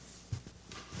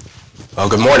Well,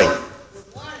 good morning.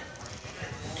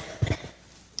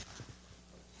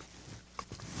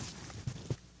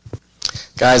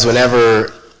 Guys,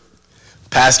 whenever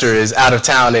pastor is out of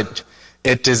town,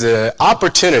 it is an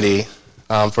opportunity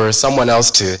for someone else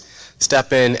to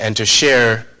step in and to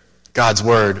share God's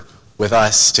word with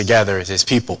us together as his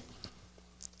people.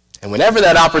 And whenever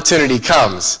that opportunity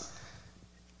comes,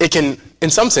 it can,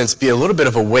 in some sense, be a little bit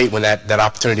of a weight when that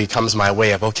opportunity comes my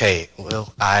way of, okay,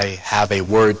 will I have a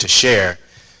word to share?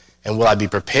 And will I be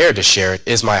prepared to share it?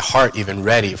 Is my heart even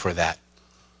ready for that?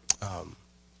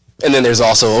 And then there's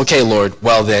also, okay, Lord,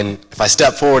 well then, if I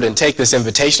step forward and take this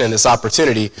invitation and this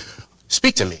opportunity,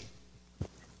 speak to me.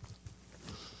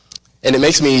 And it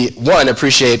makes me, one,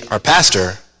 appreciate our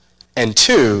pastor, and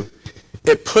two,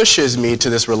 it pushes me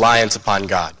to this reliance upon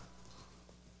God.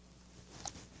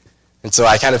 And so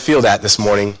I kind of feel that this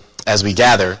morning as we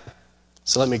gather.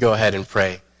 So let me go ahead and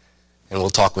pray, and we'll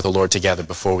talk with the Lord together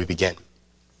before we begin.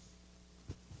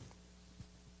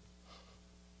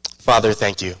 Father,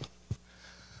 thank you.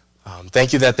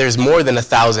 Thank you that there's more than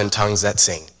 1,000 tongues that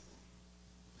sing.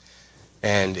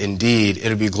 And indeed,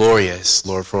 it'll be glorious,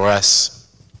 Lord, for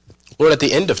us, Lord, at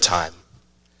the end of time,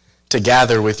 to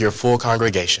gather with your full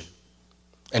congregation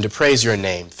and to praise your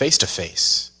name face to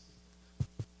face.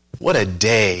 What a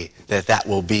day that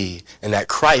will be, and that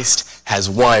Christ has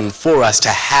won for us to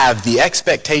have the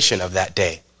expectation of that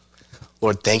day.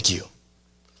 Lord, thank you.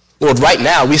 Lord, right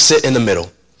now we sit in the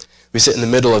middle. We sit in the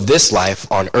middle of this life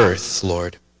on earth,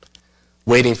 Lord,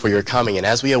 waiting for your coming. And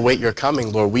as we await your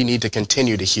coming, Lord, we need to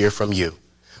continue to hear from you.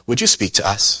 Would you speak to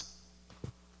us?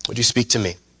 Would you speak to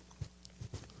me?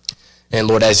 And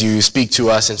Lord, as you speak to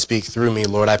us and speak through me,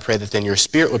 Lord, I pray that then your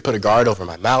Spirit would put a guard over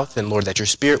my mouth, and Lord, that your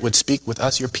Spirit would speak with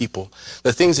us, your people,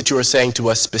 the things that you are saying to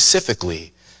us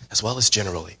specifically as well as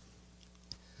generally.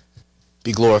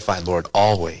 Be glorified, Lord,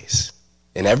 always,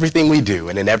 in everything we do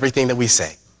and in everything that we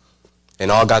say.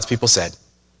 And all God's people said,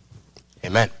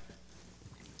 amen.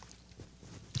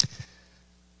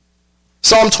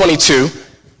 Psalm 22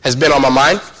 has been on my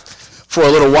mind for a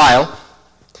little while.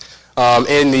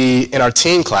 In our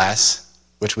teen class,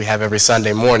 which we have every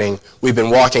Sunday morning, we've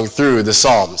been walking through the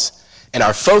Psalms. And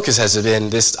our focus has been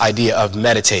this idea of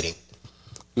meditating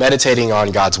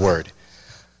on God's word.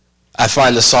 I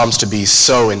find the Psalms to be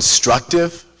so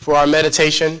instructive for our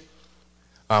meditation.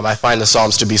 I find the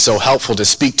Psalms to be so helpful to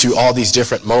speak to all these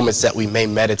different moments that we may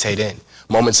meditate in,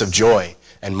 moments of joy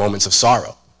and moments of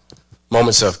sorrow,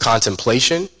 moments of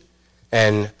contemplation,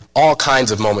 and all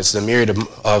kinds of moments, the myriad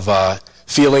of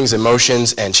feelings,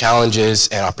 emotions, and challenges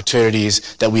and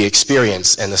opportunities that we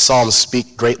experience. And the Psalms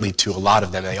speak greatly to a lot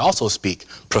of them. They also speak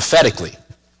prophetically.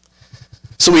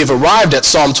 So we have arrived at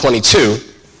Psalm 22.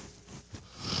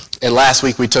 And last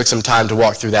week we took some time to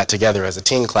walk through that together as a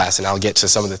teen class, and I'll get to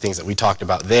some of the things that we talked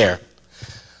about there.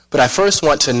 But I first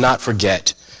want to not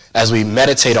forget, as we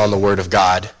meditate on the Word of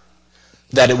God,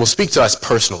 that it will speak to us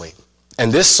personally. And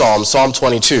this psalm, Psalm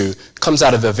 22, comes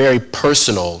out of a very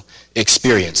personal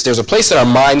experience. There's a place that our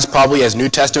minds probably as New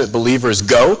Testament believers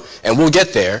go, and we'll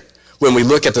get there when we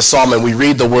look at the psalm and we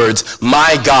read the words,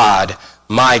 my God,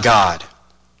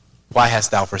 why hast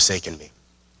thou forsaken me?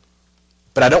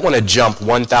 But I don't want to jump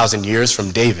 1,000 years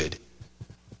from David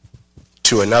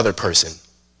to another person,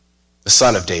 the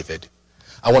son of David.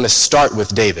 I want to start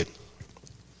with David.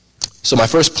 So my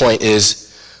first point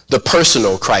is the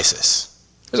personal crisis.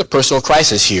 There's a personal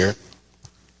crisis here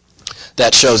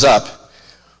that shows up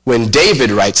when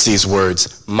David writes these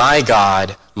words, my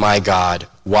God,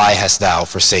 why hast thou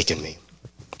forsaken me?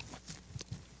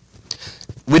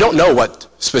 We don't know what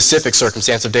specific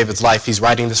circumstance of David's life he's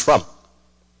writing this from.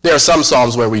 There are some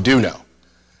Psalms where we do know,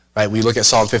 right? We look at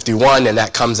Psalm 51, and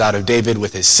that comes out of David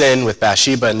with his sin with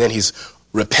Bathsheba, and then he's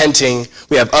repenting.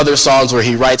 We have other Psalms where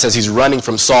he writes as he's running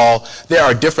from Saul. There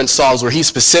are different Psalms where he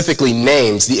specifically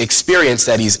names the experience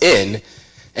that he's in,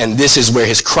 and this is where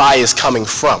his cry is coming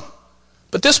from.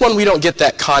 But this one, we don't get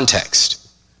that context.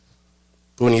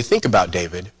 But when you think about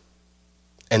David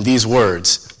and these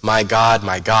words, my God,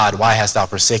 why hast thou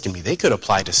forsaken me? They could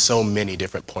apply to so many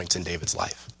different points in David's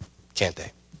life, can't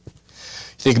they?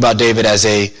 Think about David as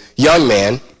a young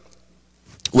man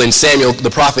when Samuel the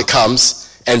prophet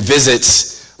comes and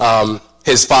visits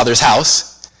his father's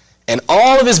house, and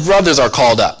all of his brothers are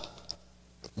called up,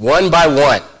 one by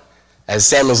one, as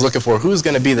Samuel's looking for who's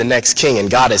going to be the next king, and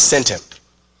God has sent him,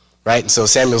 right? And so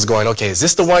Samuel's going, okay, is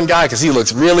this the one guy? Because he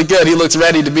looks really good. He looks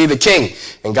ready to be the king.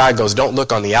 And God goes, don't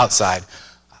look on the outside.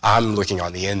 I'm looking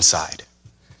on the inside.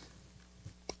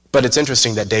 But it's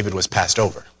interesting that David was passed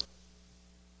over.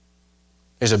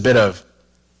 There's a bit of,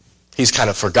 he's kind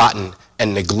of forgotten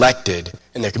and neglected,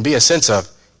 and there can be a sense of,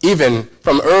 even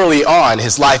from early on,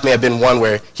 his life may have been one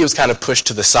where he was kind of pushed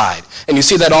to the side. And you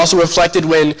see that also reflected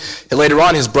when later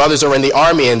on his brothers are in the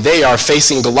army and they are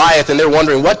facing Goliath and they're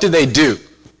wondering, what do they do?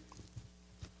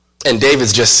 And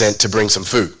David's just sent to bring some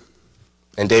food.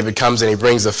 And David comes and he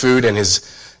brings the food, and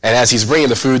as he's bringing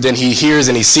the food, then he hears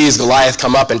and he sees Goliath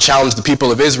come up and challenge the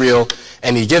people of Israel,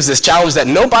 and he gives this challenge that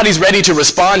nobody's ready to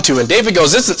respond to. And David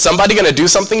goes, isn't somebody going to do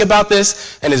something about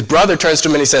this? And his brother turns to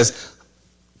him and he says,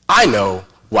 I know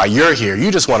why you're here.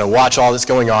 You just want to watch all that's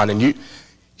going on. And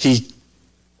he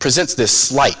presents this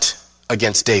slight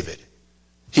against David.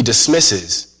 He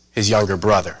dismisses his younger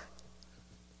brother.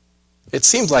 It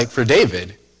seems like for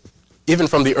David, even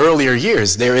from the earlier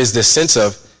years, there is this sense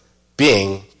of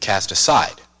being cast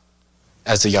aside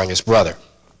as the youngest brother.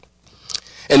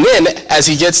 And then, as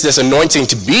he gets this anointing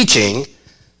to be king,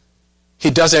 he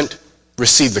doesn't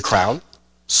receive the crown.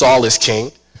 Saul is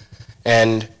king,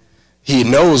 and he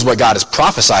knows what God has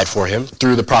prophesied for him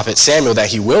through the prophet Samuel that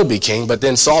he will be king, but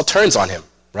then Saul turns on him,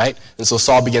 right? And so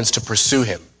Saul begins to pursue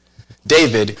him.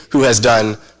 David, who has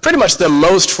done pretty much the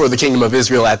most for the kingdom of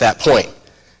Israel at that point,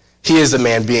 he is the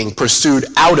man being pursued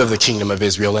out of the kingdom of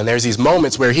Israel. And there's these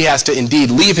moments where he has to indeed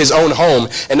leave his own home,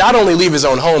 and not only leave his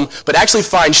own home, but actually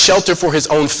find shelter for his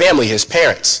own family, his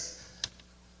parents,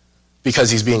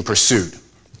 because he's being pursued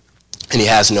and he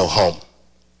has no home.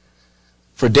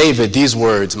 For David, these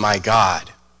words, my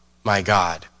God,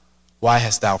 why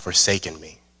hast thou forsaken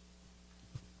me?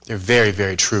 They're very,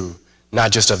 very true,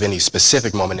 not just of any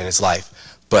specific moment in his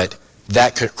life, but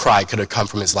that cry could have come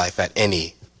from his life at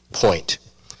any point.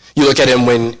 You look at him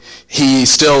when he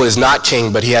still is not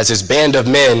king, but he has his band of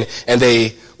men, and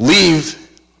they leave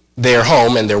their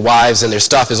home, and their wives and their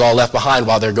stuff is all left behind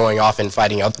while they're going off and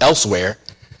fighting elsewhere,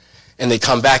 and they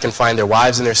come back and find their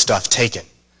wives and their stuff taken.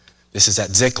 This is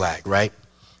at Ziklag, right?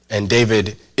 And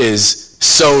David is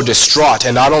so distraught,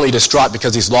 and not only distraught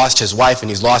because he's lost his wife and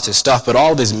he's lost his stuff, but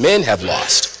all of his men have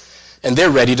lost, and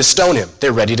they're ready to stone him.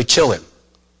 They're ready to kill him.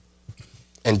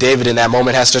 And David in that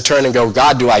moment has to turn and go,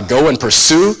 God, do I go and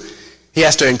pursue? He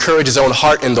has to encourage his own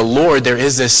heart in the Lord. There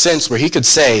is this sense where he could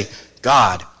say,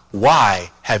 God, why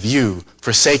have you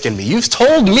forsaken me? You've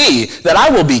told me that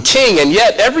I will be king, and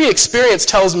yet every experience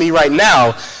tells me right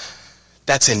now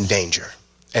that's in danger.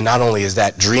 And not only is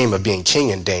that dream of being king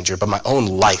in danger, but my own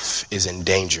life is in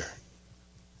danger.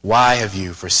 Why have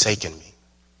you forsaken me?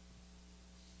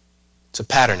 It's a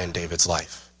pattern in David's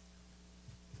life.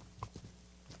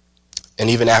 And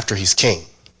even after he's king,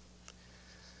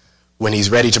 when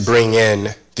he's ready to bring in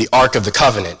the Ark of the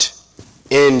Covenant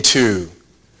into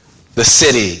the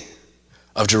city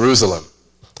of Jerusalem,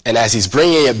 and as he's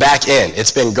bringing it back in,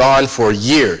 it's been gone for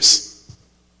years,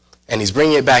 and he's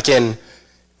bringing it back in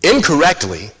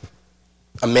incorrectly,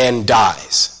 a man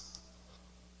dies.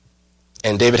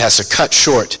 And David has to cut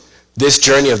short this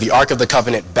journey of the Ark of the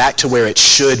Covenant back to where it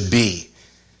should be.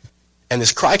 And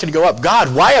this cry could go up,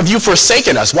 God, why have you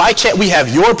forsaken us? Why can't we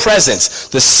have your presence,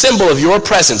 the symbol of your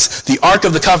presence, the Ark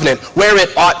of the Covenant, where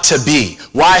it ought to be?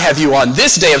 Why have you on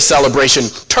this day of celebration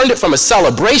turned it from a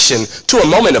celebration to a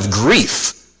moment of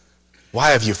grief?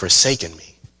 Why have you forsaken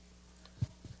me?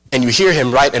 And you hear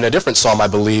him write in a different psalm, I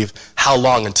believe, how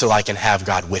long until I can have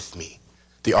God with me,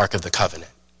 the Ark of the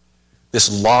Covenant?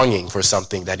 This longing for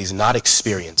something that he's not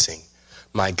experiencing.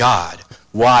 My God,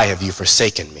 why have you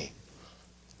forsaken me?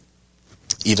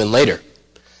 Even later,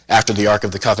 after the Ark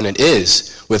of the Covenant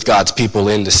is with God's people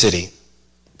in the city,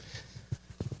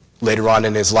 later on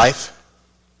in his life,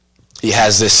 he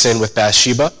has this sin with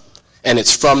Bathsheba, and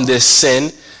it's from this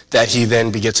sin that he then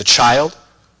begets a child,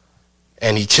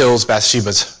 and he kills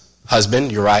Bathsheba's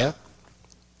husband, Uriah.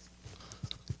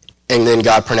 And then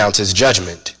God pronounces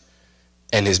judgment,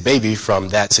 and his baby from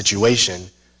that situation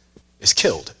is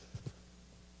killed.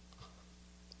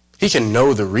 He can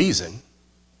know the reason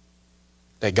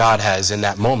that God has in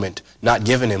that moment not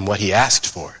given him what he asked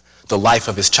for, the life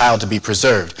of his child to be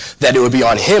preserved, that it would be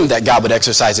on him that God would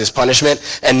exercise his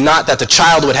punishment and not that the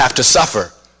child would have to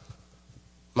suffer.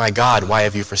 My God, why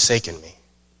have you forsaken me?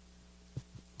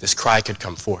 This cry could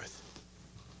come forth.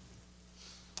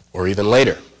 Or even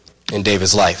later in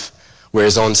David's life, where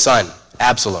his own son,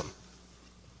 Absalom,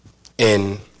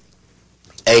 in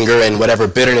anger and whatever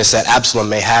bitterness that Absalom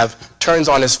may have, turns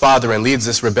on his father and leads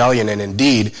this rebellion and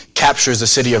indeed captures the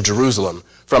city of Jerusalem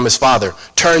from his father,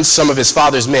 turns some of his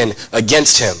father's men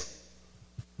against him.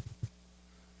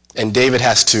 And David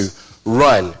has to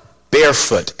run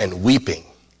barefoot and weeping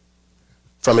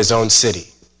from his own city.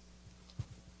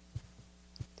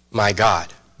 My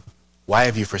God, why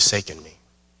have you forsaken me?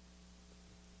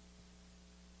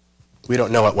 We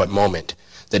don't know at what moment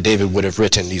that David would have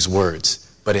written these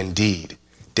words, but indeed,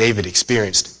 David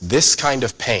experienced this kind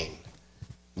of pain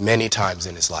many times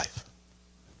in his life.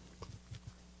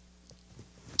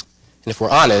 And if we're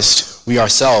honest, we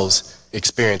ourselves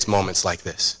experience moments like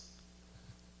this.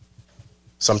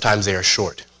 Sometimes they are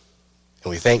short,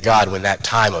 and we thank God when that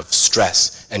time of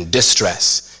stress and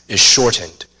distress is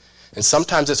shortened. And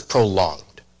sometimes it's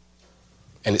prolonged,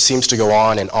 and it seems to go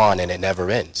on, and it never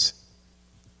ends.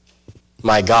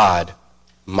 My God,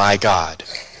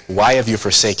 why have you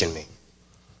forsaken me?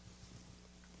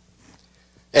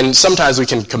 And sometimes we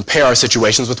can compare our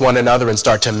situations with one another and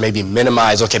start to maybe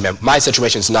minimize, okay, man, my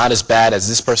situation's not as bad as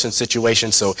this person's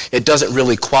situation, so it doesn't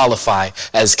really qualify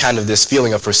as kind of this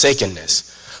feeling of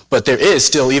forsakenness. But there is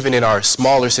still, even in our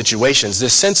smaller situations,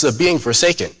 this sense of being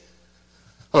forsaken.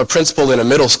 I'm a principal in a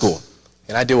middle school,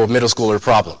 and I deal with middle schooler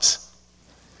problems.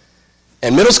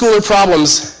 And middle schooler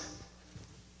problems,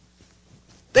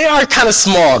 they are kind of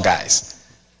small, guys.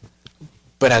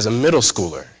 But as a middle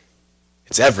schooler,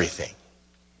 it's everything.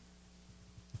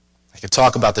 I could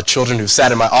talk about the children who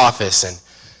sat in my office and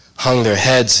hung their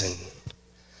heads, and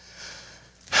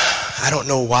I don't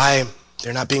know why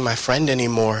they're not being my friend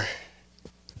anymore.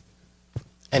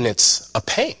 And it's a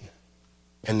pain,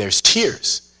 and there's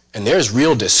tears, and there's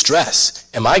real distress.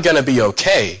 Am I going to be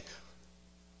okay?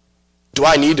 Do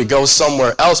I need to go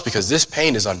somewhere else because this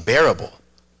pain is unbearable?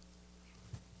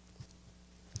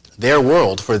 Their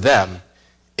world, for them,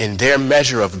 in their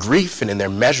measure of grief and in their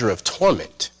measure of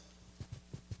torment,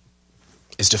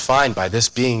 is defined by this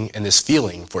being and this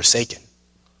feeling forsaken.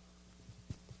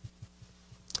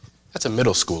 That's a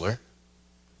middle schooler.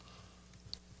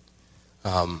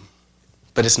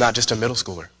 But it's not just a middle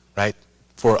schooler, right?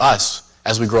 For us,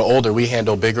 as we grow older, we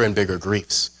handle bigger and bigger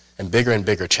griefs and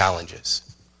bigger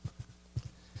challenges.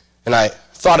 And I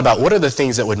thought about what are the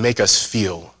things that would make us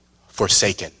feel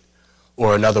forsaken,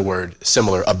 or another word,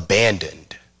 similar,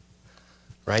 abandoned,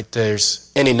 right?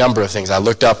 There's any number of things. I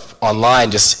looked up online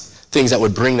just things that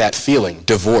would bring that feeling.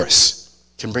 Divorce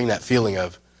can bring that feeling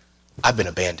of, I've been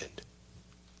abandoned.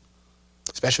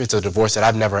 Especially if it's a divorce that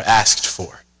I've never asked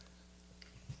for.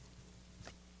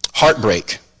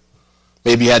 Heartbreak.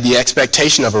 Maybe you had the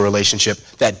expectation of a relationship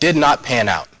that did not pan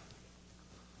out.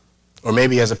 Or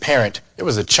maybe as a parent, it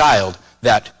was a child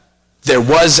that there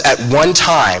was at one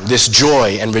time this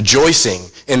joy and rejoicing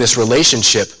in this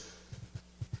relationship,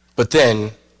 but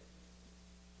then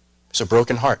there's a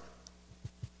broken heart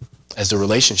as the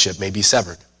relationship may be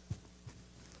severed.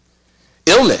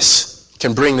 Illness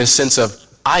can bring this sense of,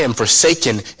 I am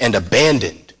forsaken and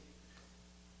abandoned.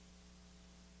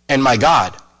 And my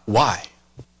God, why?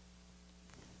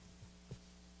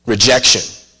 Rejection,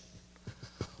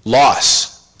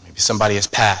 loss, maybe somebody has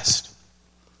passed,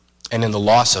 and in the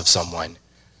loss of someone,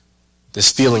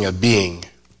 this feeling of being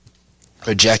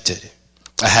rejected.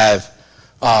 I have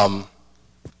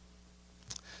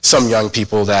some young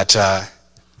people that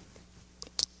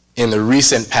in the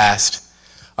recent past,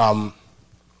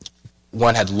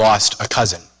 one had lost a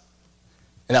cousin,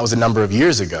 and that was a number of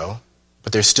years ago,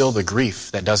 but there's still the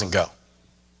grief that doesn't go.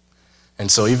 And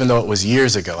so even though it was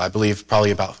years ago, I believe probably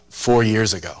about 4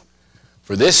 years ago,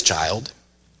 for this child,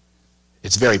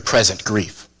 it's very present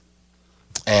grief.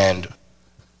 And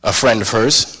a friend of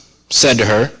hers said to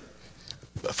her,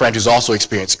 a friend who's also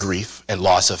experienced grief and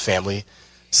loss of family,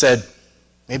 said,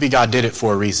 maybe God did it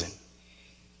for a reason.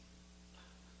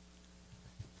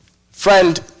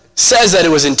 Friend says that it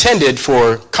was intended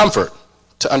for comfort,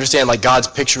 to understand like God's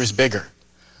picture is bigger.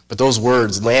 But those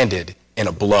words landed in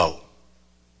a blow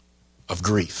of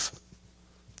grief.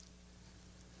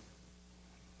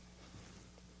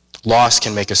 Loss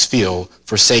can make us feel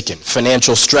forsaken.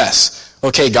 Financial stress.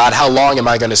 Okay, God, how long am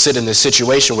I going to sit in this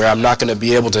situation where I'm not going to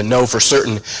be able to know for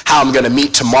certain how I'm going to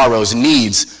meet tomorrow's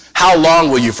needs? How long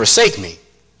will you forsake me?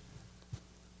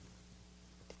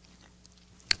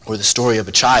 Or the story of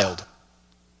a child,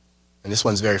 and this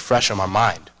one's very fresh on my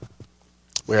mind,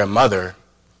 where a mother,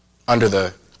 under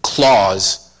the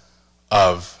clause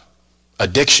of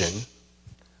addiction,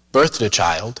 birthed a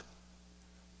child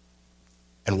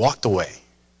and walked away.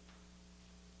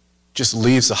 Just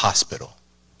leaves the hospital.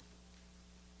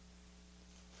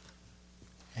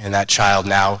 And that child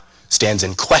now stands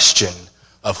in question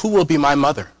of who will be my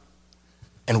mother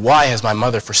and why has my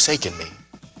mother forsaken me?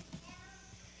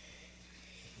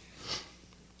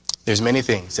 There's many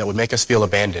things that would make us feel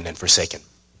abandoned and forsaken.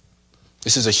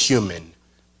 This is a human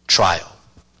trial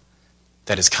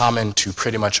that is common to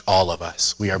pretty much all of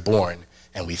us. We are born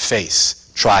and we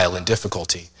face trial and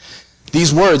difficulty.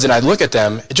 These words, and I look at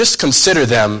them, just consider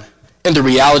them in the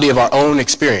reality of our own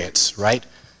experience, right?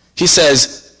 He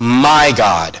says, my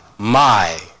God,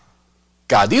 my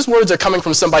God. These words are coming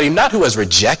from somebody not who has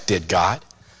rejected God,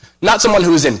 Not someone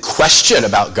who is in question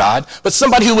about God, but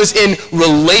somebody who is in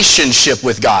relationship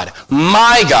with God.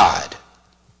 My God.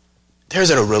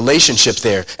 There's a relationship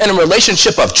there, and a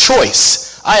relationship of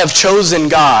choice. I have chosen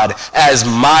God as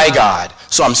my God,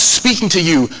 so I'm speaking to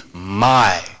you,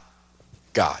 my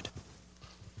God.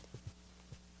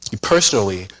 He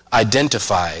personally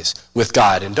identifies with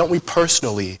God, and don't we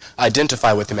personally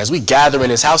identify with him? As we gather in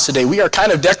his house today, we are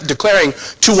kind of declaring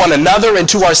to one another and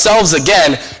to ourselves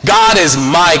again, God is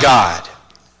my God.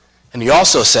 And he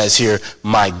also says here,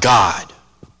 my God.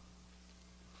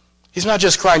 He's not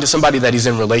just crying to somebody that he's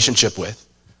in relationship with,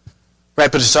 right?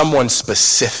 But to someone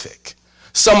specific.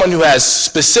 Someone who has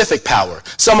specific power.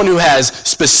 Someone who has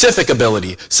specific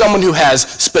ability. Someone who has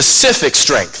specific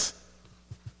strength.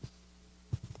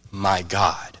 My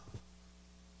God.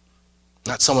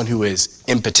 Not someone who is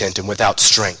impotent and without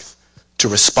strength to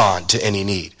respond to any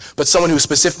need, but someone who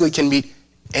specifically can meet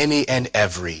any and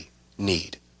every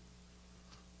need.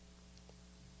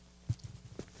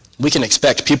 We can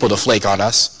expect people to flake on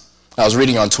us. I was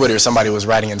reading on Twitter, somebody was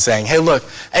writing and saying, hey, look,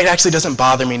 it actually doesn't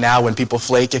bother me now when people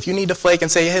flake. If you need to flake and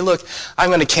say, hey, look, I'm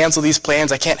going to cancel these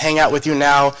plans. I can't hang out with you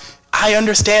now. I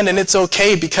understand, and it's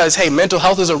okay because, hey, mental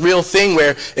health is a real thing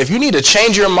where if you need to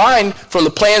change your mind from the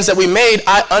plans that we made,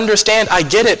 I understand, I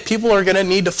get it. People are going to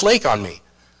need to flake on me.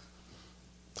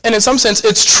 And in some sense,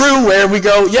 it's true where we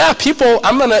go, yeah, people,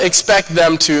 I'm going to expect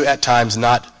them to at times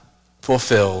not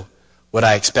fulfill what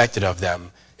I expected of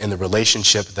them in the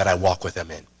relationship that I walk with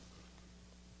them in.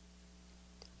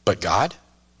 But God?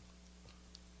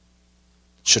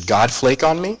 Should God flake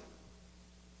on me?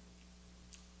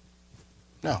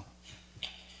 No.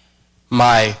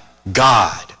 My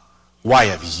God, why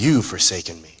have you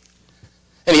forsaken me?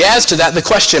 And he adds to that the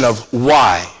question of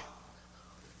why.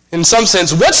 In some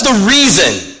sense, what's the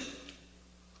reason?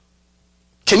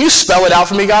 Can you spell it out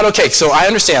for me, God? Okay, so I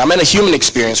understand. I'm in a human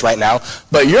experience right now,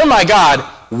 but you're my God.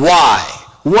 Why?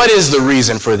 What is the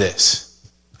reason for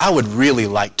this? I would really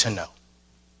like to know.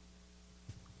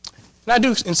 And I do,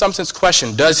 in some sense,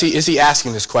 question, is he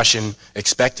asking this question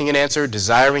expecting an answer,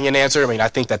 desiring an answer? I mean, I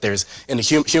think that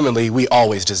humanly, we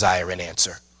always desire an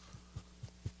answer.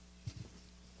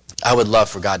 I would love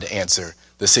for God to answer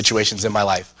the situations in my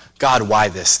life. God, why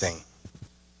this thing?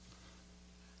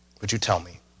 Would you tell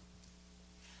me?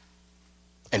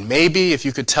 And maybe if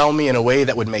you could tell me in a way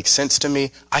that would make sense to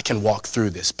me, I can walk through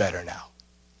this better now.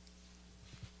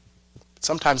 But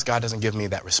sometimes God doesn't give me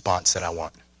that response that I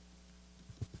want.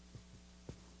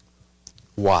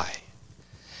 Why?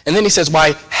 And then he says,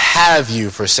 why have you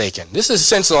forsaken? This is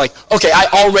essentially like, okay, I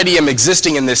already am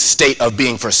existing in this state of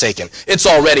being forsaken. It's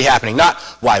already happening. Not,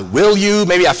 why will you?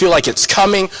 Maybe I feel like it's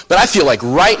coming, but I feel like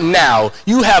right now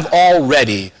you have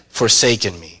already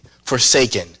forsaken me,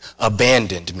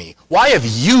 abandoned me. Why have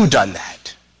you done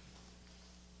that?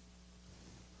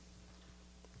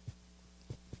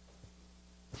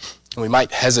 And we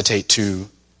might hesitate to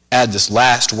add this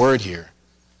last word here.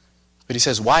 But he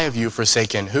says, why have you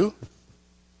forsaken who?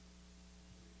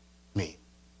 Me.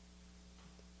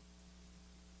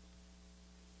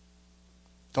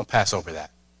 Don't pass over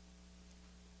that.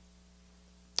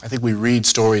 I think we read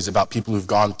stories about people who've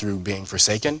gone through being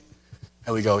forsaken,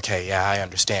 and we go, okay, yeah, I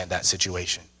understand that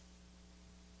situation.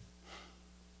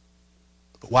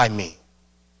 But why me?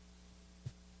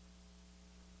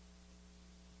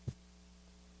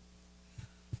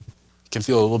 It can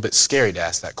feel a little bit scary to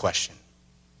ask that question.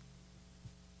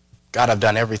 God, I've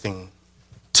done everything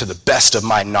to the best of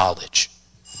my knowledge,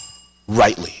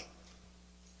 rightly.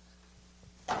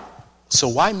 So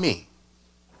why me?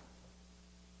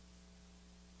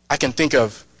 I can think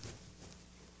of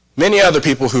many other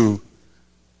people who,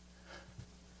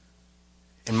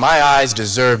 in my eyes,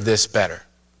 deserve this better.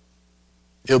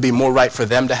 It'll be more right for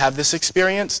them to have this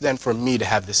experience than for me to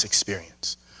have this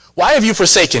experience. Why have you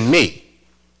forsaken me?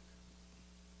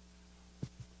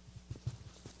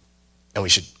 And we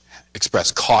should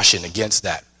express caution against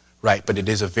that, right? But it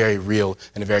is a very real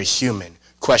and a very human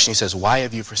question. He says, why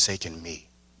have you forsaken me?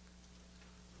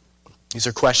 These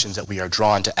are questions that we are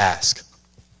drawn to ask.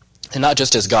 And not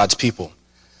just as God's people,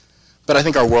 but I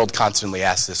think our world constantly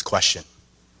asks this question.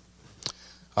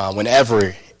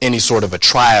 Whenever any sort of a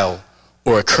trial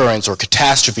or occurrence or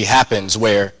catastrophe happens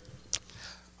where,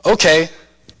 okay,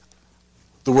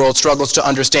 the world struggles to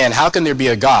understand, how can there be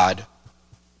a God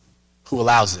who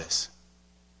allows this?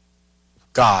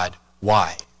 God,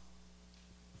 why?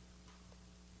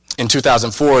 In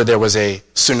 2004, there was a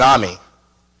tsunami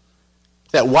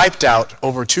that wiped out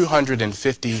over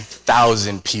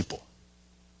 250,000 people.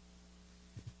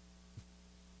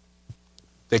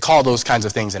 They call those kinds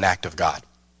of things an act of God.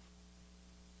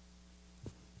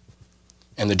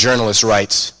 And the journalist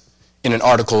writes, in an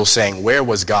article saying, "Where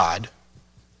was God?"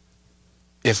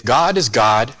 If God is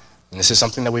God, and this is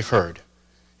something that we've heard,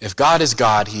 if God is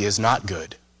God, he is not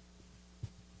good.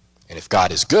 And if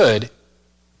God is good,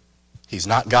 he's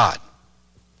not God.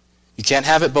 You can't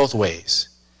have it both ways,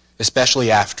 especially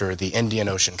after the Indian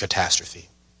Ocean catastrophe.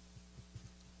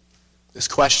 This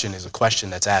question is a question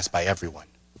that's asked by everyone.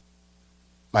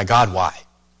 My God, why?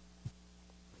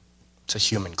 It's a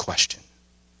human question.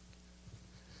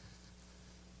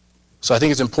 So I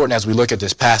think it's important as we look at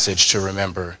this passage to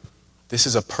remember this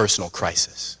is a personal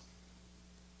crisis.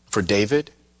 For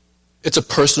David, it's a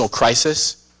personal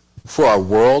crisis. For our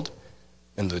world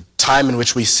and the time in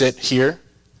which we sit here,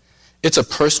 it's a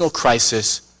personal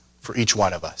crisis for each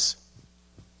one of us.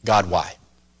 God, why?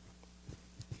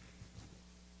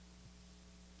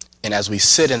 And as we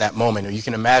sit in that moment, or you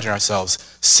can imagine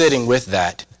ourselves sitting with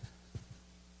that,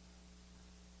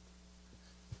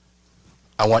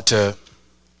 I want to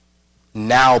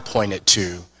now point it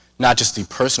to not just the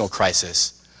personal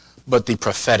crisis, but the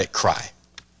prophetic cry.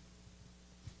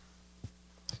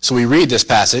 So we read this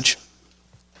passage,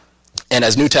 and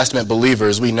as New Testament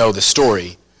believers, we know the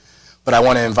story, but I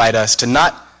want to invite us to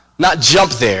not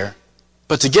jump there,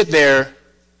 but to get there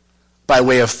by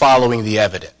way of following the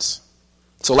evidence.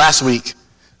 So last week,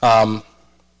 I'll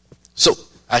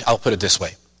put it this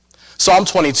way. Psalm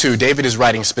 22, David is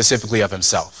writing specifically of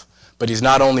himself, but he's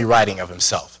not only writing of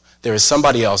himself. There is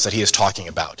somebody else that he is talking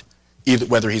about, either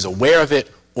whether he's aware of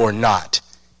it or not.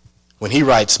 When he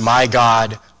writes, my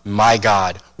God,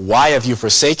 why have you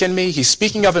forsaken me? He's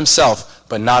speaking of himself,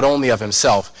 but not only of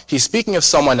himself. He's speaking of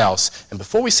someone else. And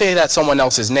before we say that someone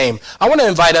else's name, I want to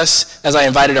invite us, as I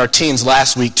invited our teens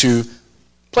last week, to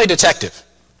play detective.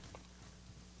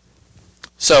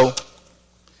 So,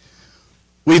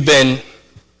 I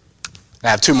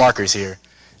have two markers here,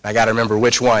 and I got to remember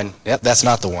which one. Yep, that's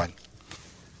not the one.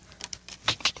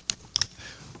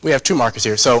 We have two markers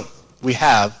here. So, we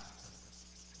have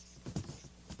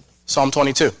Psalm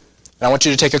 22. And I want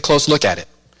you to take a close look at it,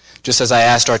 just as I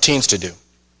asked our teens to do.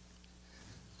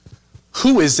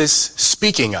 Who is this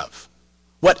speaking of?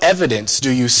 What evidence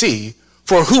do you see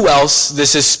for who else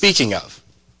this is speaking of?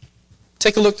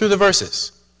 Take a look through the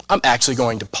verses. I'm actually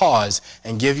going to pause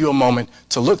and give you a moment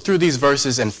to look through these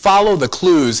verses and follow the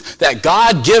clues that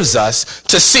God gives us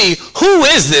to see who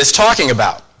is this talking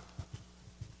about.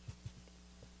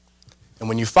 And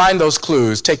when you find those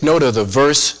clues, take note of the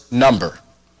verse number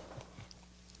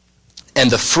and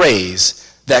the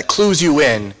phrase that clues you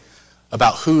in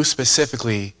about who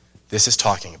specifically this is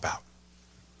talking about.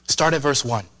 Start at verse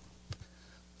 1.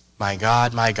 My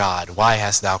God, why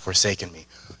hast thou forsaken me?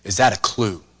 Is that a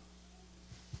clue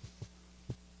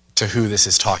to who this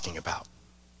is talking about?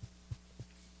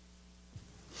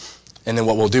 And then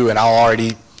what we'll do, and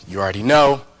you already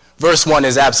know, verse 1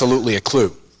 is absolutely a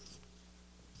clue.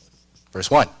 Verse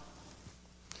 1.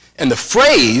 And the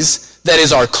phrase that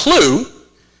is our clue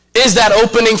is that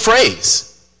opening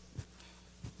phrase.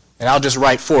 And I'll just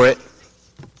write for it.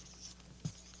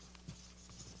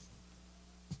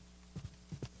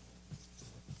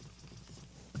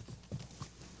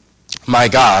 My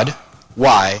God,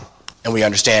 why? And we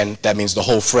understand that means the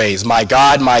whole phrase. My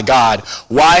God,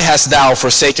 why hast thou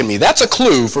forsaken me? That's a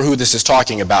clue for who this is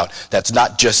talking about. That's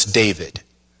not just David.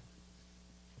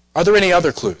 Are there any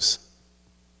other clues?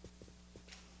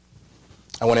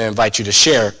 I want to invite you to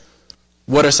share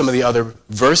what are some of the other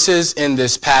verses in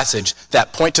this passage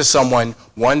that point to someone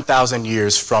 1,000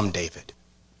 years from David.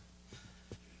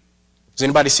 Does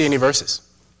anybody see any verses?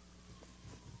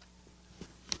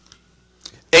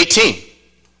 18.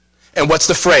 And what's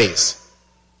the phrase?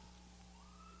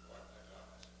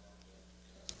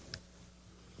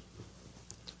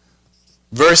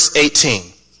 Verse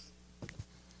 18.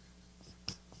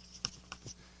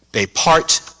 They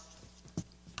part,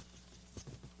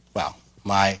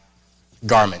 my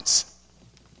garments.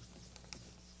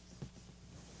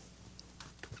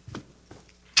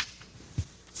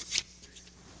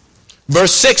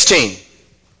 Verse 16.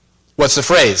 What's the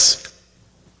phrase?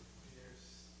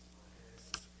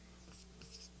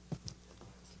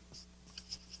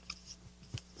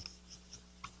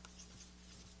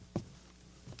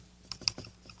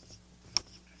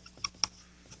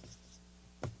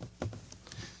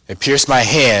 They pierced my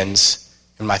hands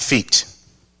and my feet.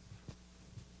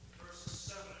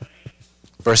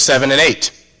 Verse 7 and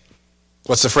 8.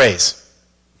 What's the phrase?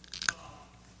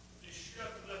 They shake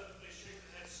their head,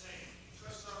 saying,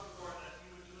 trust on the Lord that he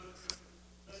would deliver you.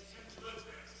 Let him deliver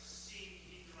you, seeing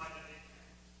he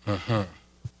divided in.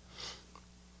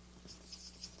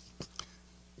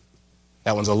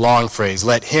 That one's a long phrase.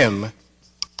 Let him,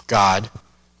 God,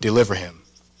 deliver him.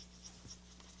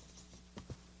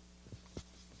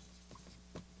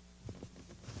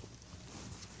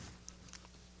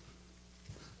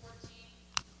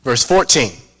 Verse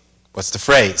 14. What's the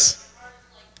phrase?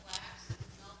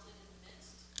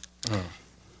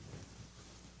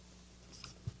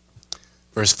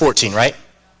 Verse 14, right?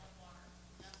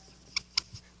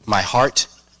 My heart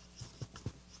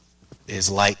is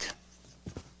like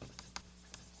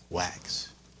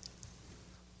wax.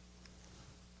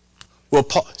 Well,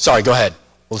 sorry, go ahead.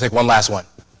 We'll take one last one.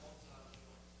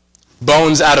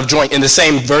 Bones out of joint. In the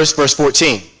same verse, verse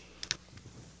 14.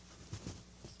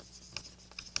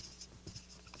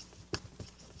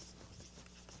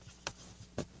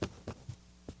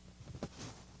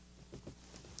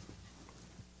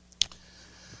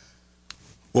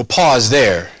 We'll pause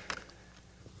there.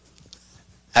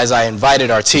 As I invited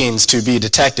our teens to be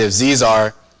detectives, these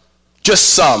are just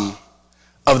some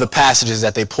of the passages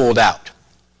that they pulled out.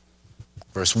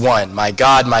 Verse 1, my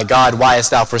God, why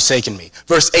hast thou forsaken me?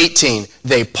 Verse 18,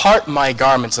 they part my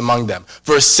garments among them.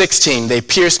 Verse 16, they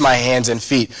pierce my hands and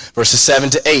feet. Verses 7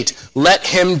 to 8, let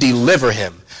him deliver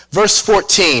him. Verse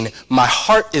 14, my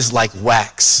heart is like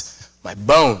wax. My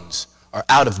bones are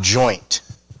out of joint.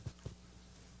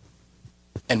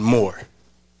 And more.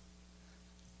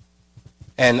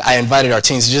 And I invited our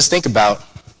teens to just think about,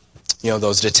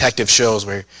 those detective shows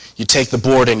where you take the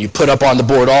board and you put up on the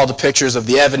board all the pictures of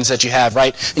the evidence that you have,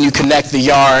 right? And you connect the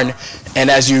yarn. And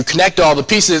as you connect all the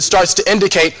pieces, it starts to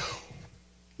indicate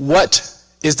what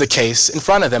is the case in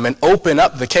front of them and open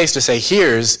up the case to say,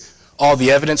 here's all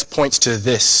the evidence points to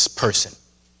this person.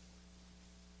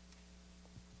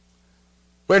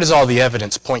 Where does all the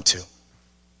evidence point to?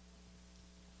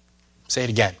 Say it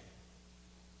again.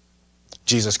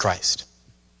 Jesus Christ.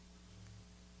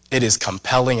 It is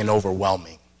compelling and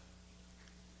overwhelming.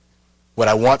 What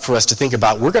I want for us to think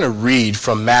about, we're going to read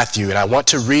from Matthew, and I want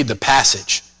to read the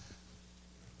passage.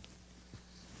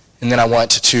 And then I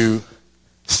want to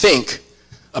think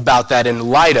about that in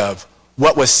light of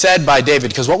what was said by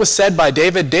David. Because what was said by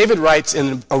David, David writes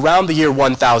in around the year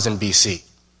 1000 BC,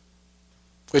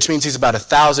 which means he's about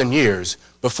 1,000 years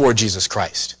before Jesus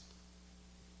Christ.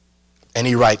 And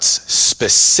he writes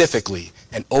specifically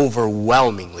and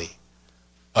overwhelmingly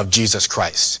of Jesus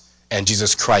Christ and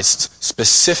Jesus Christ's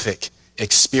specific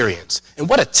experience. And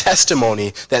what a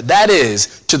testimony that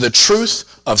is to the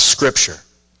truth of Scripture.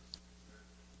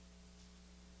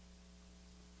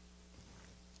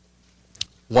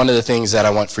 One of the things that I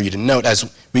want for you to note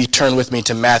as we turn with me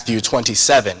to Matthew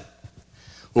 27,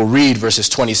 we'll read verses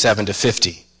 27 to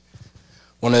 50.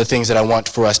 One of the things that I want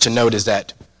for us to note is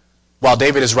that while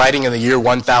David is writing in the year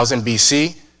 1000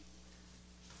 BC,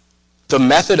 the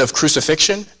method of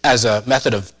crucifixion as a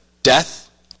method of death,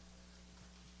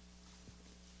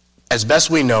 as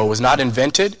best we know, was not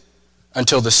invented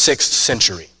until the 6th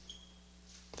century.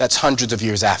 That's hundreds of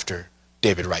years after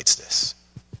David writes this.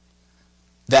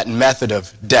 That method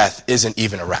of death isn't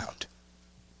even around.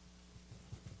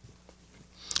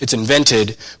 It's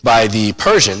invented by the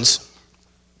Persians,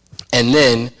 and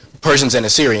then Persians and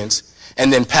Assyrians,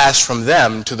 and then passed from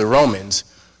them to the Romans,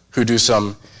 who do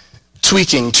some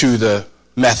tweaking to the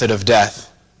method of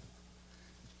death.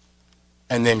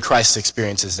 And then Christ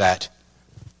experiences that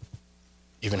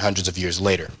even hundreds of years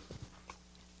later.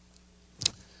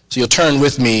 So you'll turn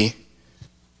with me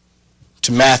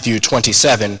to Matthew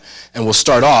 27, and we'll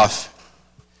start off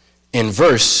in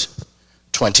verse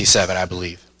 27, I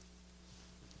believe.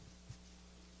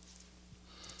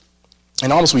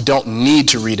 And almost we don't need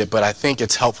to read it, but I think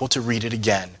it's helpful to read it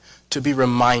again, to be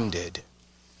reminded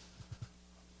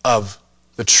of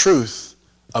the truth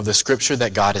of the Scripture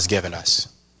that God has given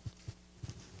us.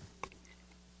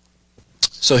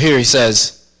 So here he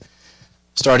says,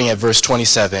 starting at verse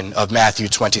 27 of Matthew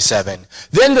 27,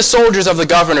 then the soldiers of the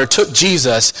governor took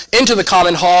Jesus into the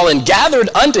common hall and gathered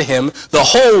unto him the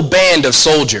whole band of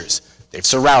soldiers. They've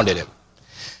surrounded him.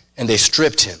 And they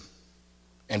stripped him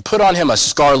and put on him a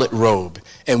scarlet robe.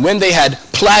 And when they had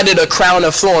platted a crown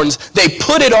of thorns, they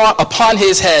put it upon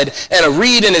his head and a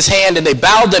reed in his hand, and they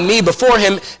bowed the knee before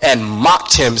him and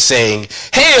mocked him, saying,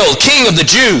 Hail, King of the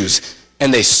Jews!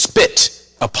 And they spit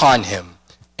upon him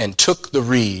and took the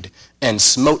reed and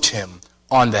smote him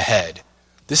on the head.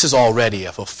 This is already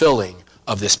a fulfilling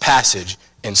of this passage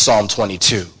in Psalm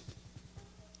 22.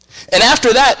 And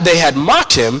after that they had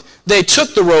mocked him, they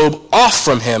took the robe off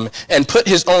from him and put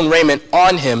his own raiment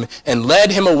on him and led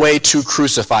him away to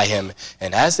crucify him.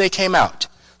 And as they came out,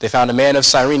 they found a man of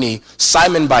Cyrene,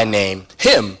 Simon by name.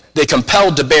 Him they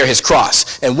compelled to bear his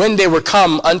cross. And when they were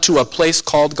come unto a place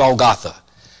called Golgotha,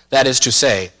 that is to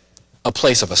say, a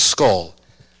place of a skull,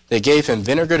 they gave him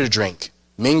vinegar to drink,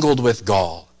 mingled with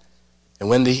gall. And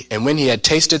when he had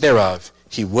tasted thereof,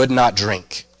 he would not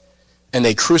drink. And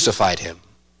they crucified him.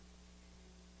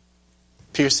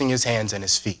 piercing his hands and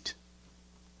his feet.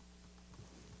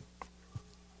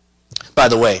 By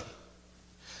the way,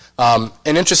 an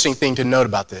interesting thing to note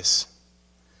about this,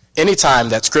 anytime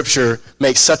that Scripture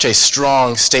makes such a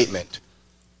strong statement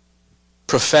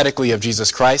prophetically of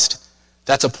Jesus Christ,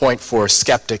 that's a point for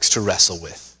skeptics to wrestle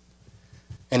with.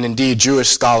 And indeed, Jewish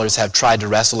scholars have tried to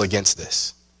wrestle against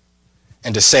this,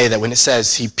 and to say that when it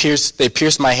says they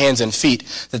pierced my hands and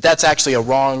feet, that's actually a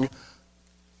wrong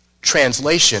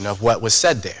translation of what was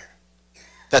said there.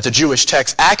 That the Jewish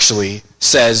text actually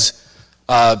says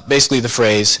basically the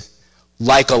phrase,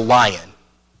 like a lion,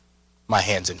 my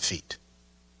hands and feet.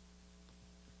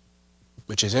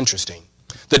 Which is interesting.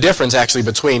 The difference actually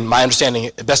between my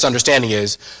best understanding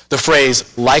is the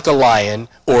phrase, like a lion,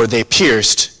 or they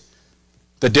pierced,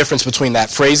 the difference between that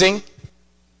phrasing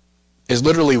is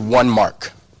literally one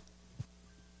mark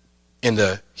in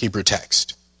the Hebrew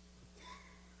text.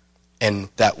 And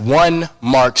that one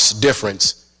mark's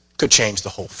difference could change the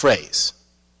whole phrase.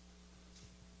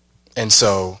 And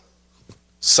so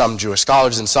some Jewish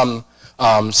scholars and some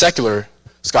secular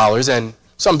scholars and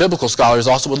some biblical scholars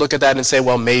also would look at that and say,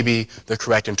 well, maybe the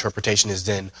correct interpretation is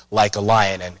then like a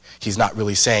lion, and he's not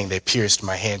really saying they pierced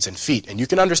my hands and feet. And you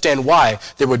can understand why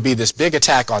there would be this big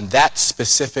attack on that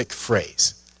specific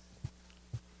phrase.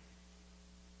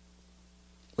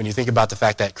 When you think about the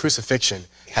fact that crucifixion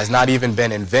has not even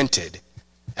been invented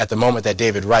at the moment that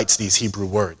David writes these Hebrew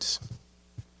words.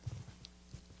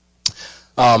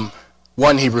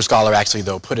 One Hebrew scholar actually,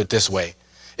 though, put it this way.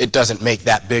 It doesn't make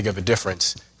that big of a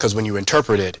difference, because when you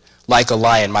interpret it, like a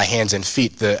lion, my hands and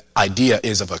feet, the idea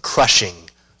is of a crushing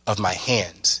of my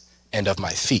hands and of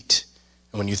my feet.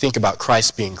 And when you think about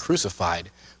Christ being crucified,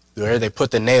 where they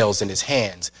put the nails in his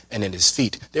hands and in his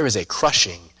feet, there is a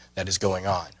crushing that is going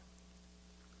on.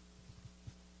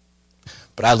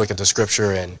 But I look at the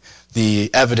Scripture, and the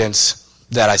evidence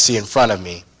that I see in front of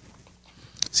me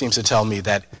seems to tell me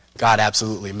that God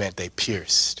absolutely meant they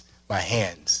pierced my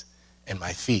hands and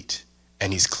my feet,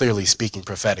 and he's clearly speaking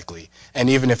prophetically. And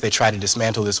even if they try to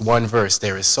dismantle this one verse,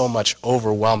 there is so much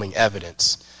overwhelming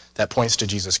evidence that points to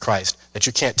Jesus Christ that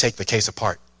you can't take the case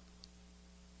apart.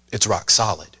 It's rock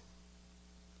solid.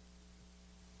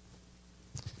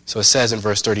 So it says in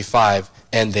verse 35,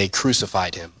 and they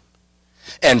crucified him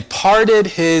and parted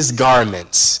his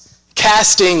garments,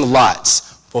 casting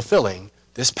lots, fulfilling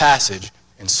this passage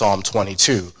in Psalm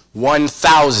 22,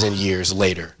 1,000 years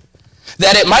later.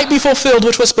 That it might be fulfilled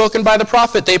which was spoken by the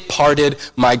prophet, they parted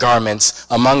my garments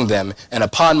among them, and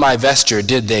upon my vesture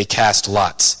did they cast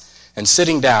lots. And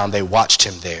sitting down, they watched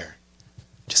him there.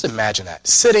 Just imagine that.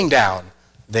 Sitting down,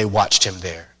 they watched him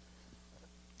there.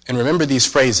 And remember these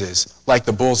phrases, like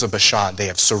the bulls of Bashan, they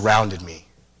have surrounded me,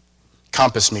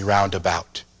 compassed me round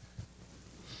about.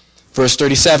 Verse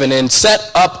 37, and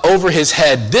set up over his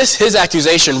head his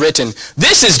accusation written,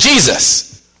 this is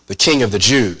Jesus, the King of the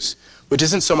Jews. Which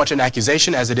isn't so much an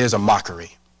accusation as it is a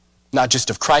mockery, not just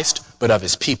of Christ, but of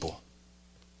his people.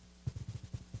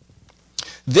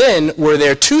 Then were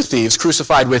there two thieves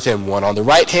crucified with him, one on the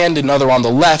right hand, another on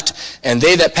the left, and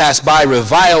they that passed by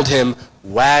reviled him,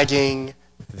 wagging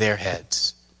their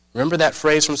heads. Remember that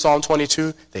phrase from Psalm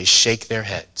 22? They shake their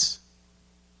heads.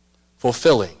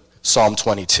 Fulfilling Psalm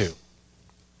 22.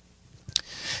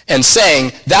 And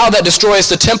saying, thou that destroyest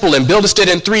the temple and buildest it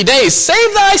in 3 days,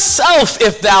 save thyself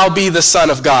if thou be the Son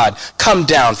of God. Come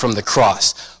down from the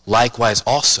cross. Likewise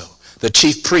also the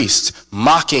chief priests,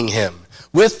 mocking him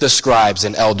with the scribes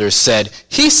and elders, said,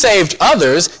 he saved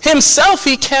others, himself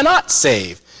he cannot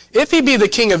save. If he be the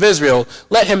King of Israel,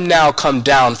 let him now come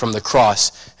down from the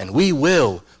cross, and we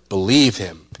will believe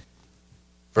him.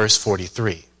 Verse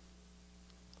 43.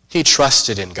 He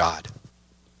trusted in God.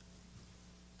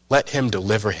 Let him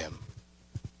deliver him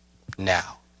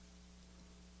now.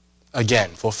 Again,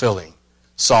 fulfilling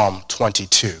Psalm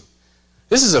 22.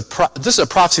 This is a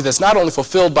prophecy that's not only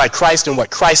fulfilled by Christ and what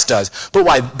Christ does, but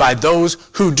by those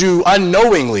who do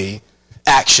unknowingly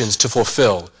actions to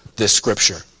fulfill this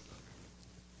scripture.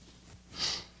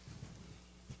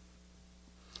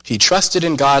 He trusted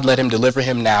in God, let him deliver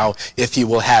him now if he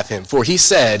will have him. For he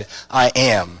said, I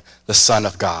am the Son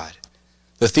of God.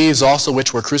 The thieves also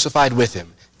which were crucified with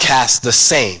him cast the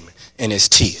same in his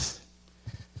teeth.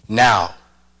 Now,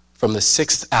 from the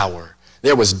 6th hour,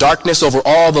 there was darkness over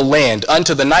all the land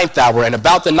unto the 9th hour, and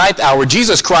about the 9th hour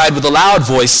Jesus cried with a loud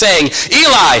voice, saying,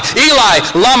 Eli, Eli,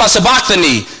 lama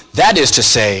sabachthani. That is to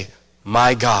say,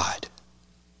 my God,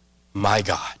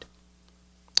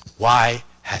 why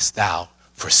hast thou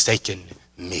forsaken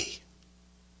me?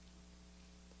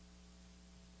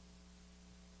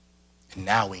 And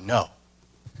now we know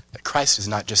that Christ is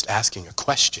not just asking a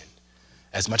question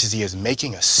as much as he is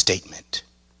making a statement.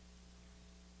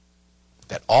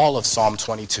 that all of Psalm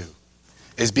 22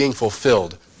 is being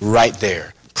fulfilled right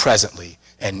there, presently,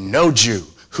 and no Jew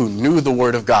who knew the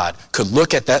word of God could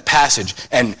look at that passage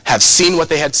and have seen what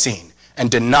they had seen and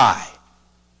deny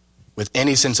with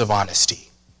any sense of honesty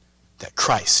that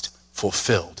Christ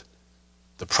fulfilled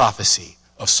the prophecy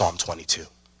of Psalm 22.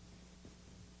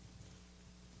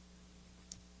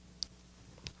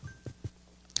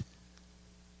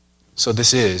 So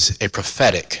this is a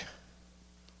prophetic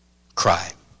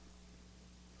cry.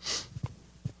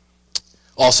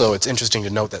 Also, it's interesting to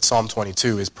note that Psalm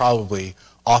 22 is probably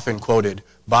often quoted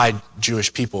by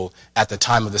Jewish people at the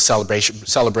time of the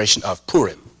celebration of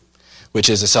Purim, which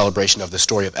is a celebration of the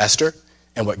story of Esther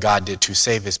and what God did to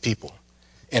save his people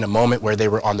in a moment where they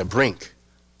were on the brink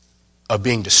of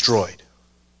being destroyed.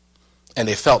 And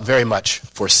they felt very much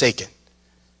forsaken,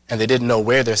 and they didn't know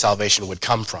where their salvation would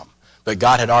come from. But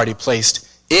God had already placed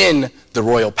in the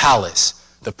royal palace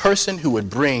the person who would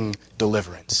bring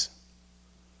deliverance.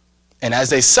 And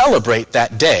as they celebrate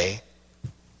that day,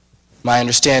 my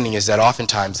understanding is that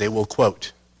oftentimes they will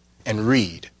quote and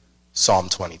read Psalm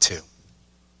 22.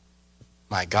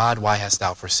 My God, why hast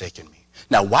thou forsaken me?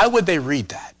 Now, why would they read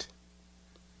that?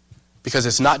 Because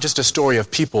it's not just a story of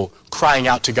people crying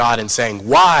out to God and saying,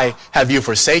 why have you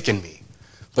forsaken me?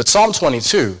 But Psalm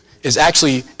 22 is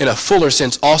actually, in a fuller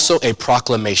sense, also a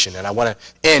proclamation. And I want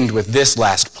to end with this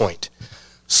last point.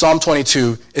 Psalm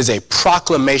 22 is a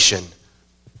proclamation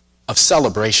of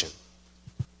celebration.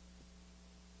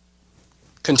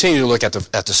 Continue to look at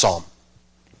the psalm.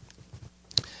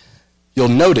 You'll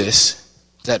notice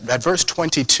that at verse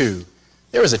 22,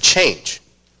 there is a change.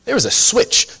 There is a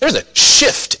switch. There's a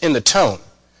shift in the tone.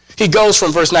 He goes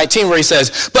from verse 19 where he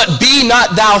says, but be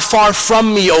not thou far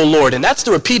from me, O Lord. And that's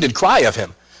the repeated cry of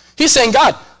him. He's saying,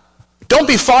 God, don't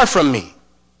be far from me.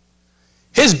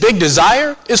 His big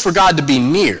desire is for God to be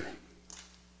near.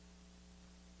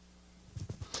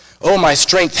 O my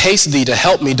strength, haste thee to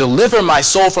help me. Deliver my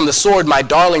soul from the sword, my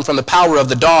darling from the power of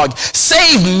the dog.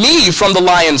 Save me from the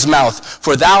lion's mouth,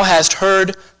 for thou hast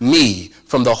heard me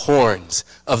from the horns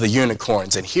of the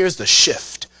unicorns. And here's the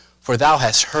shift, for thou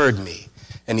hast heard me.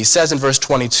 And he says in verse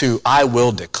 22, I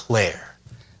will declare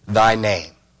thy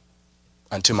name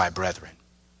unto my brethren.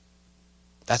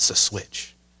 That's the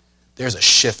switch. There's a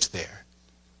shift there.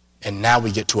 And now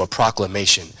we get to a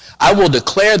proclamation. I will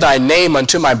declare thy name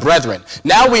unto my brethren.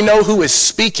 Now we know who is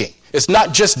speaking. It's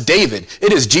not just David.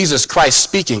 It is Jesus Christ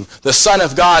speaking, the Son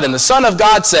of God. And the Son of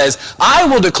God says, I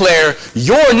will declare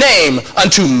your name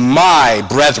unto my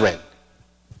brethren.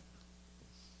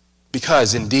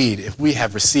 Because indeed, if we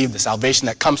have received the salvation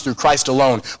that comes through Christ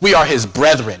alone, we are his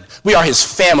brethren. We are his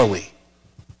family.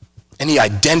 And he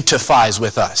identifies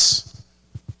with us.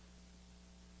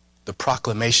 The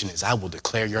proclamation is, I will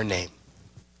declare your name.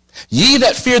 Ye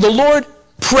that fear the Lord,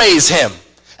 praise him.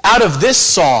 Out of this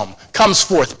psalm comes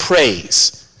forth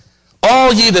praise.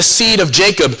 All ye the seed of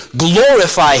Jacob,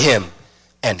 glorify him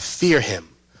and fear him.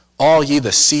 All ye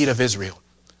the seed of Israel.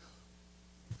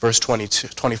 Verse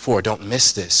 24, don't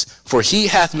miss this. For he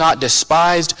hath not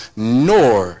despised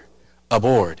nor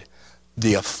abhorred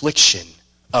the affliction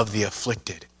of the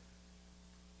afflicted.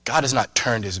 God has not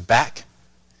turned his back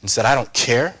and said, I don't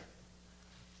care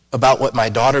about what my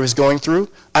daughter is going through.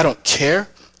 I don't care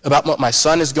about what my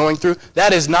son is going through.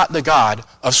 That is not the God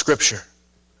of Scripture.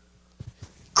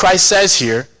 Christ says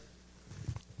here,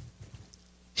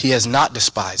 he has not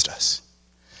despised us.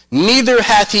 Neither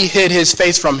hath he hid his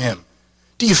face from him.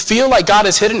 Do you feel like God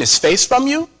has hidden his face from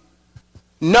you?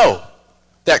 No.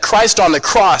 That Christ on the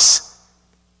cross,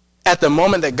 at the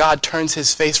moment that God turns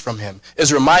his face from him,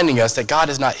 is reminding us that God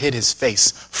has not hid his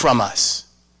face from us.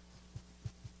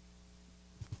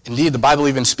 Indeed, the Bible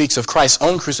even speaks of Christ's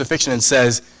own crucifixion and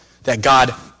says that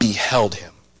God beheld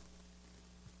him.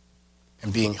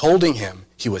 And beholding him,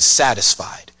 he was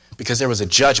satisfied because there was a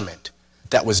judgment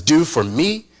that was due for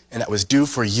me and that was due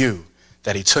for you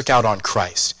that he took out on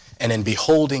Christ. And in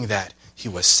beholding that, he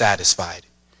was satisfied.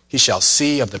 He shall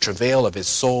see of the travail of his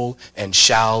soul and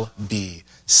shall be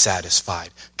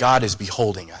satisfied. God is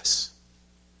beholding us.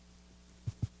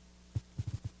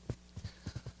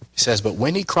 He says, but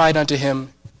when he cried unto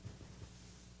him,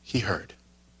 he heard.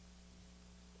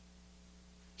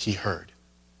 He heard.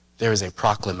 There is a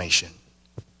proclamation.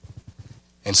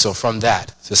 And so from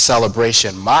that, the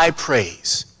celebration, my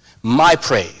praise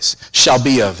shall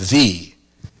be of thee.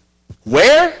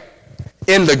 Where?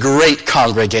 In the great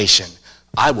congregation.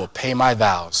 I will pay my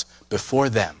vows before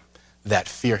them that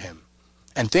fear him.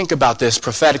 And think about this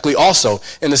prophetically also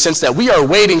in the sense that we are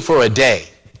waiting for a day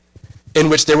in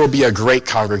which there will be a great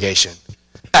congregation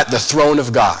at the throne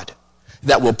of God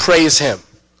that will praise him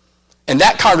And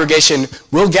that congregation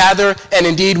will gather, and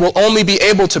indeed will only be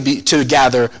able to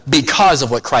gather because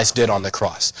of what Christ did on the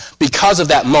cross. Because of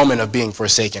that moment of being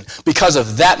forsaken. Because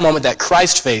of that moment that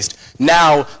Christ faced,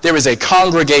 now there is a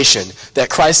congregation that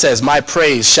Christ says, my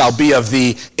praise shall be of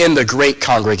thee in the great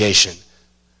congregation.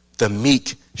 The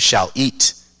meek shall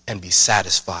eat and be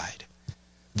satisfied.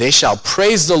 They shall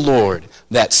praise the Lord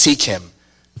that seek him.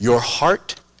 Your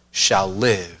heart shall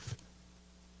live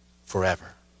forever.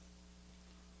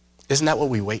 Isn't that what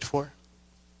we wait for?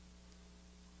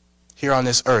 Here on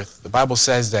this earth, the Bible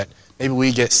says that maybe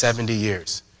we get 70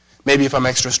 years. Maybe if I'm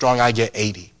extra strong, I get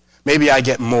 80. Maybe I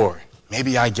get more.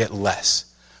 Maybe I get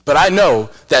less. But I know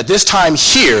that this time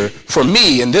here, for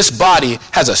me, in this body,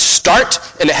 has a start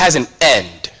and it has an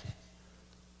end.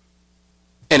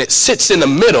 And it sits in the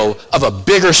middle of a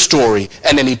bigger story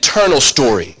and an eternal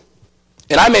story.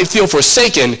 And I may feel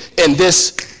forsaken in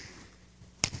this,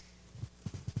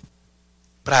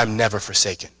 but I am never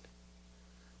forsaken.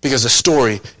 Because the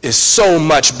story is so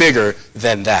much bigger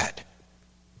than that.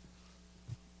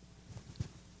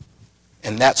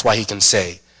 And that's why he can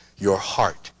say, your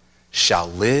heart shall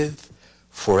live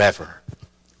forever.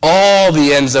 All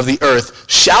the ends of the earth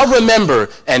shall remember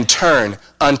and turn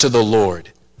unto the Lord.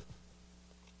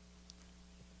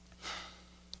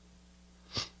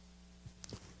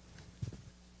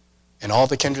 And all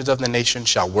the kindreds of the nation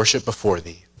shall worship before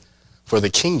thee. For the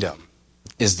kingdom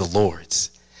is the Lord's,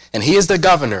 and he is the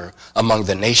governor among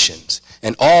the nations.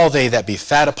 And all they that be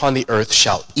fat upon the earth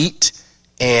shall eat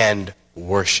and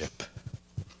worship.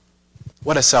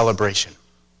 What a celebration.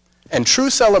 And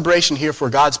true celebration here for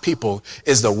God's people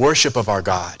is the worship of our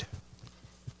God.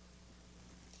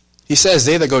 He says,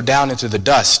 they that go down into the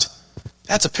dust,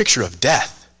 that's a picture of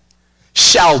death,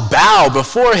 shall bow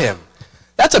before him.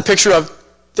 That's a picture of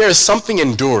there is something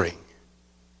enduring,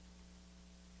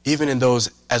 even in those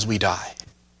as we die.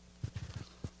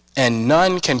 And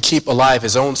none can keep alive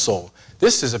his own soul.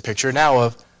 This is a picture now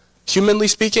of, humanly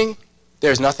speaking,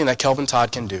 there's nothing that Kelvin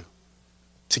Todd can do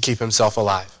to keep himself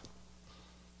alive.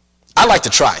 I like to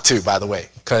try too, by the way,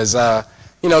 because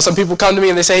some people come to me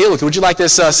and they say, hey, look, would you like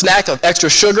this snack of extra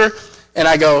sugar? And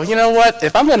I go, you know what?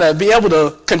 If I'm going to be able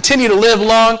to continue to live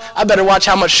long, I better watch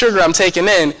how much sugar I'm taking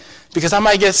in, because I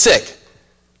might get sick.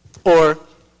 Or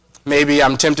maybe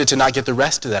I'm tempted to not get the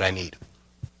rest that I need.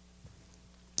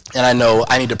 And I know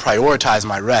I need to prioritize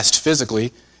my rest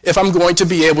physically if I'm going to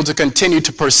be able to continue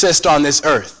to persist on this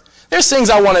earth. There's things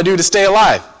I want to do to stay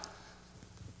alive.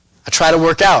 I try to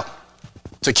work out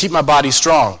to keep my body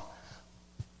strong.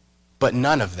 But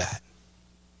none of that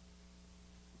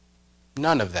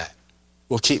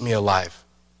will keep me alive.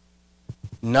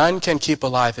 None can keep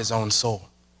alive his own soul.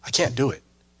 I can't do it.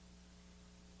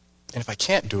 And if I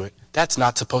can't do it, that's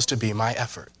not supposed to be my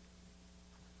effort.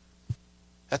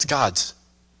 That's God's.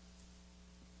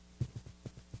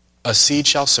 A seed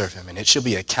shall serve him, and it shall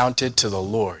be accounted to the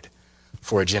Lord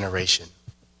for a generation.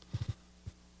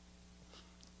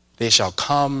 They shall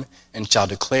come and shall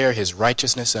declare his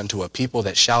righteousness unto a people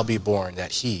that shall be born,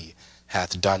 that he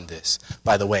hath done this.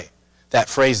 By the way, that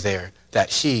phrase there, that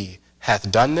he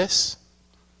hath done this,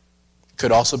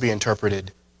 could also be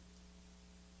interpreted,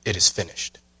 it is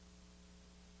finished.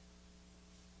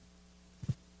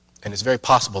 And it's very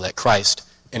possible that Christ,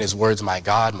 in his words, my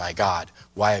God,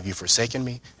 why have you forsaken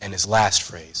me? And his last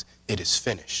phrase, it is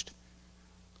finished,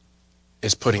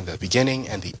 is putting the beginning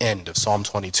and the end of Psalm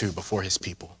 22 before his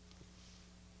people.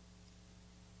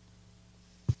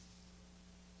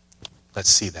 Let's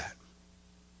see that.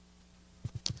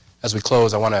 As we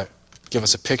close, I want to give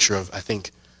us a picture of, I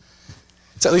think,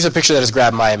 it's at least a picture that has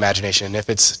grabbed my imagination. And if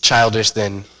it's childish,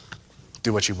 then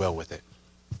do what you will with it.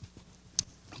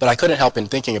 But I couldn't help in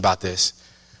thinking about this,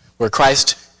 where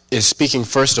Christ is speaking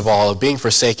first of all of being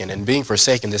forsaken, and being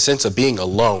forsaken, the sense of being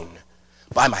alone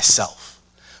by myself.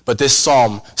 But this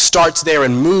psalm starts there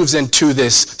and moves into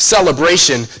this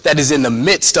celebration that is in the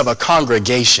midst of a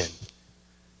congregation.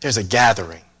 There's a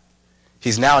gathering.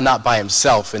 He's now not by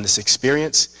himself in this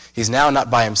experience. He's now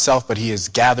not by himself, but he is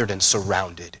gathered and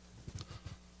surrounded.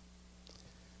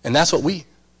 And that's what we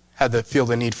have to feel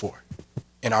the need for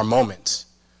in our moments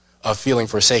of feeling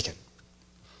forsaken.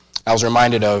 I was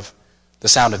reminded of The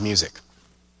Sound of Music.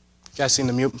 You guys seen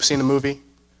the movie?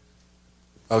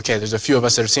 Okay, there's a few of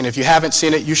us that have seen it. If you haven't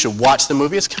seen it, you should watch the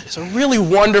movie. It's a really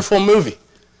wonderful movie.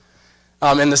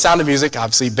 And The Sound of Music,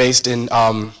 obviously based in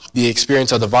the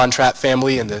experience of the Von Trapp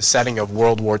family in the setting of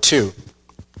World War II.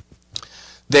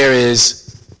 There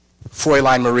is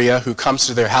Fräulein Maria, who comes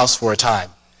to their house for a time.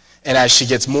 And as she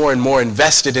gets more and more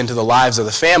invested into the lives of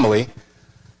the family,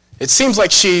 it seems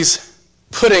like she's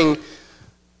going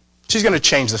to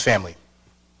change the family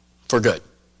for good.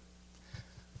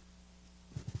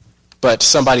 But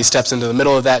somebody steps into the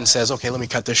middle of that and says, okay, let me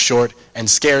cut this short, and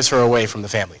scares her away from the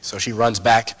family. So she runs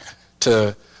back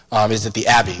to, the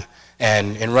Abbey.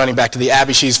 And in running back to the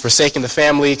Abbey, she's forsaken the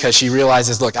family because she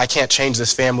realizes, look, I can't change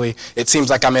this family. It seems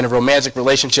like I'm in a romantic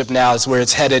relationship now. It's where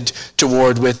it's headed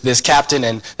toward with this captain,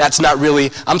 and that's not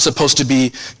really, I'm supposed to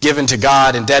be given to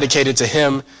God and dedicated to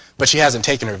him, but she hasn't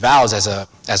taken her vows as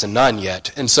a nun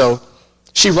yet. And so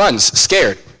she runs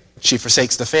scared. She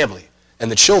forsakes the family.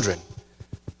 And the children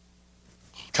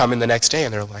come in the next day,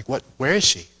 and they're like, what? Where is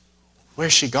she?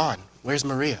 Where's she gone? Where's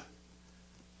Maria?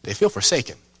 They feel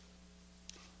forsaken.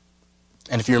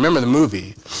 And if you remember the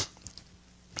movie,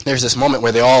 there's this moment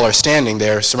where they all are standing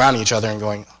there surrounding each other and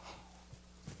going,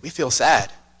 we feel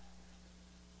sad.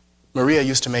 Maria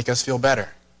used to make us feel better.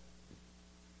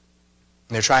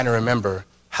 And they're trying to remember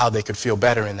how they could feel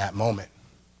better in that moment.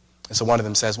 And so one of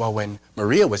them says, well, when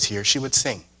Maria was here, she would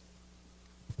sing.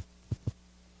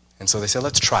 And so they said,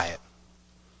 let's try it.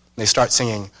 And they start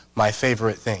singing My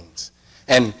Favorite Things.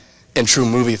 And in true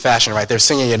movie fashion, right, they're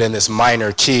singing it in this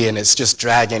minor key, and it's just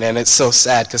dragging, and it's so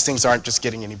sad because things aren't just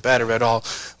getting any better at all.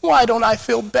 Why don't I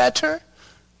feel better?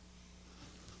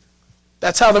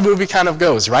 That's how the movie kind of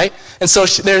goes, right? And so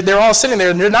they're all sitting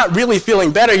there, and they're not really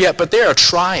feeling better yet, but they are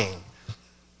trying.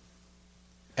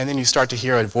 And then you start to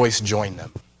hear a voice join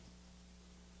them.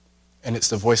 And it's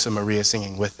the voice of Maria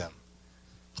singing with them.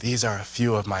 These are a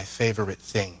few of my favorite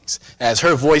things. And as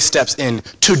her voice steps in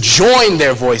to join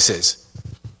their voices,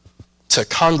 to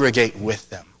congregate with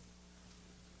them,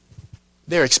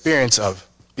 their experience of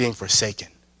being forsaken,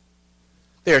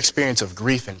 their experience of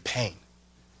grief and pain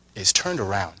is turned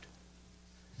around.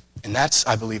 And that's,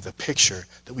 I believe, the picture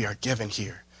that we are given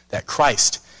here, that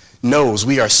Christ knows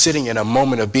we are sitting in a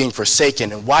moment of being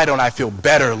forsaken, and why don't I feel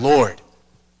better, Lord?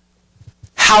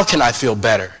 How can I feel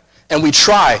better? And we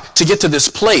try to get to this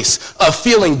place of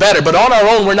feeling better, but on our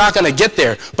own we're not going to get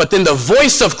there. But then the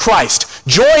voice of Christ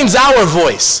joins our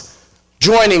voice,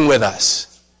 joining with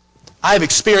us. I have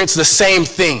experienced the same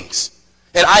things,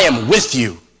 and I am with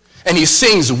you. And he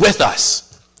sings with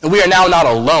us. And we are now not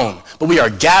alone, but we are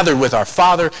gathered with our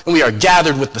Father, and we are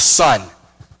gathered with the Son,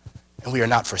 and we are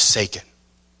not forsaken.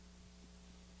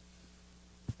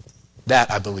 That,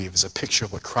 I believe, is a picture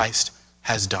of what Christ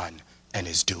has done and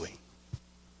is doing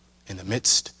in the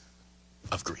midst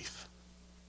of grief.